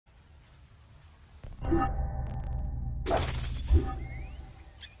The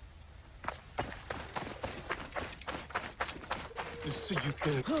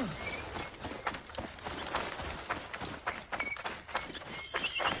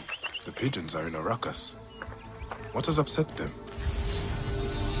pigeons are in a ruckus. What has upset them?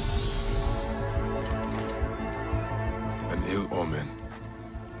 An ill omen.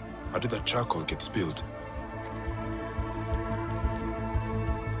 How did that charcoal get spilled?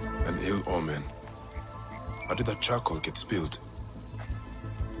 An ill omen. How did that charcoal get spilled?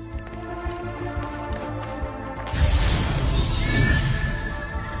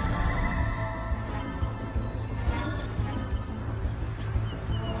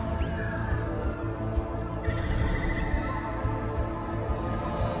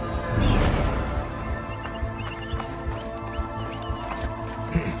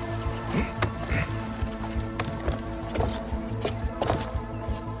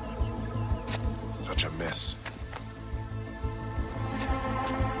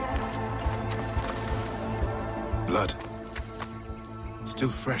 Blood. Still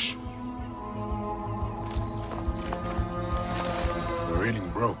fresh. The railing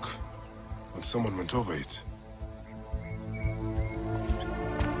broke when someone went over it.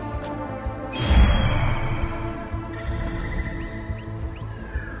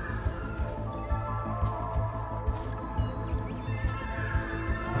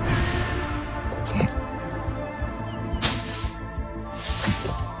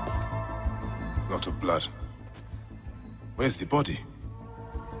 Lot of blood. Where's the body?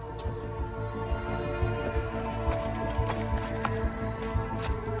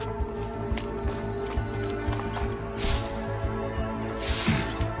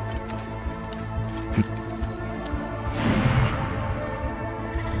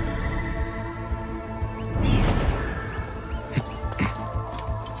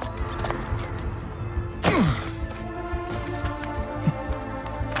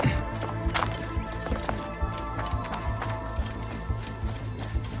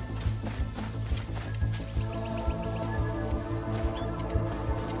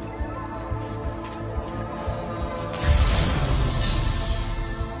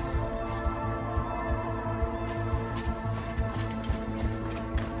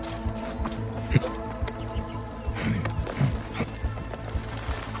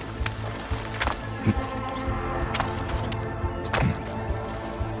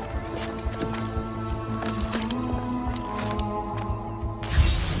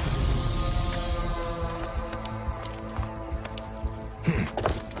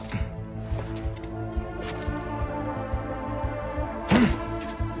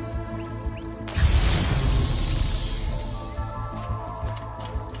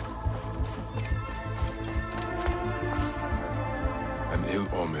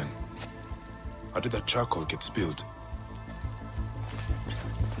 How did that charcoal get spilled?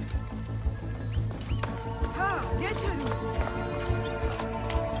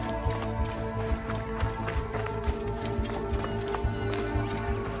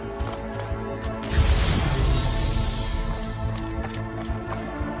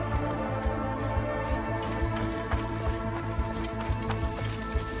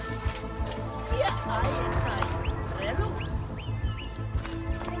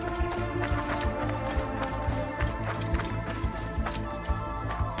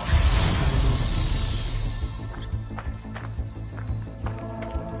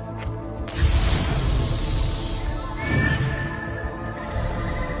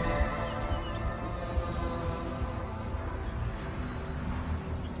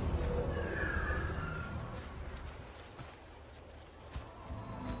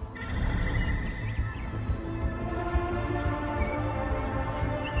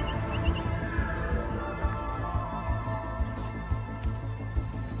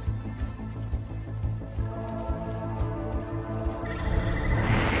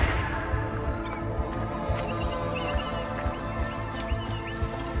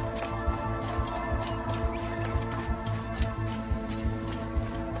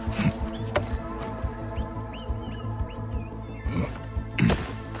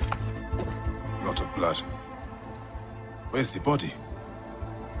 Blood. Where's the body?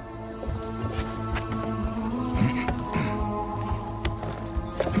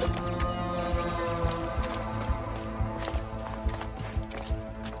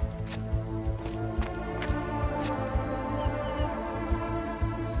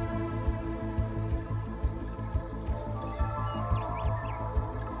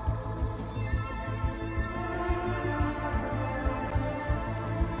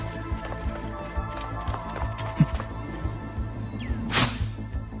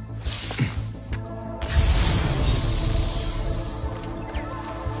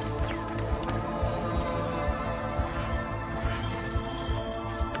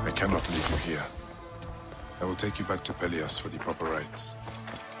 here. I will take you back to Pelias for the proper rites.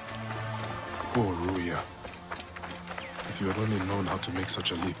 Poor Ruia. If you had only known how to make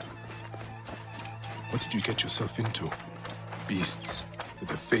such a leap. What did you get yourself into? Beasts with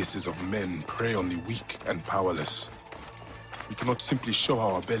the faces of men prey on the weak and powerless. We cannot simply show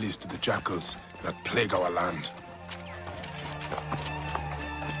our bellies to the jackals that plague our land.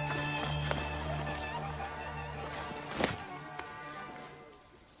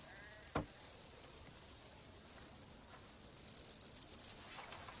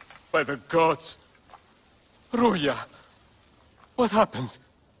 By the gods! Ruia! What happened?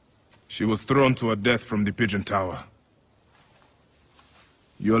 She was thrown to her death from the Pigeon Tower.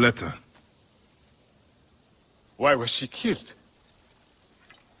 Your letter. Why was she killed?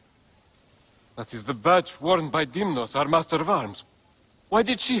 That is the badge worn by Dymnos, our master of arms. Why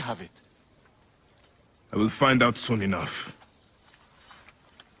did she have it? I will find out soon enough.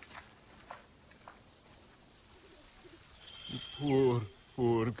 Poor,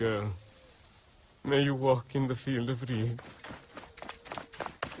 poor girl. May you walk in the field of reeds.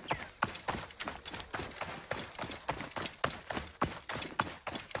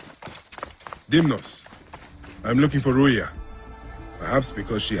 Dymnos, I'm looking for Ruia. Perhaps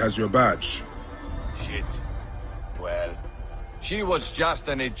because she has your badge. Shit. Well, she was just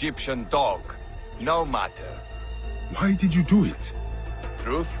an Egyptian dog. No matter. Why did you do it?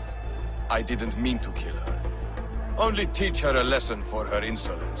 Truth? I didn't mean to kill her. Only teach her a lesson for her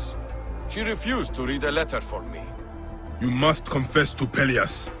insolence. She refused to read a letter for me. You must confess to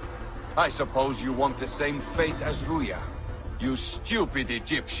Pelias. I suppose you want the same fate as Ruia. You stupid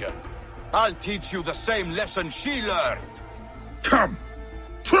Egyptian. I'll teach you the same lesson she learned. Come!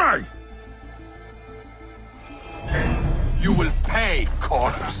 Try! You will pay,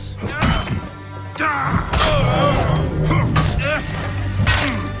 corpse!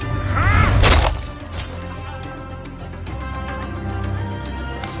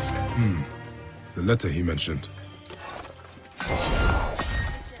 The letter he mentioned.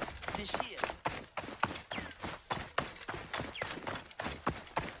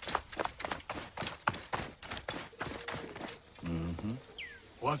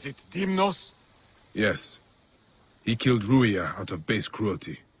 Was it Dymnos? Yes. He killed Ruia out of base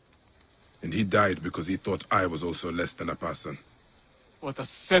cruelty. And he died because he thought I was also less than a person. What a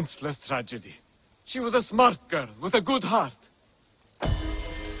senseless tragedy. She was a smart girl with a good heart.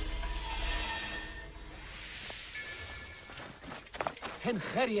 Hen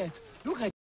Harriet, look at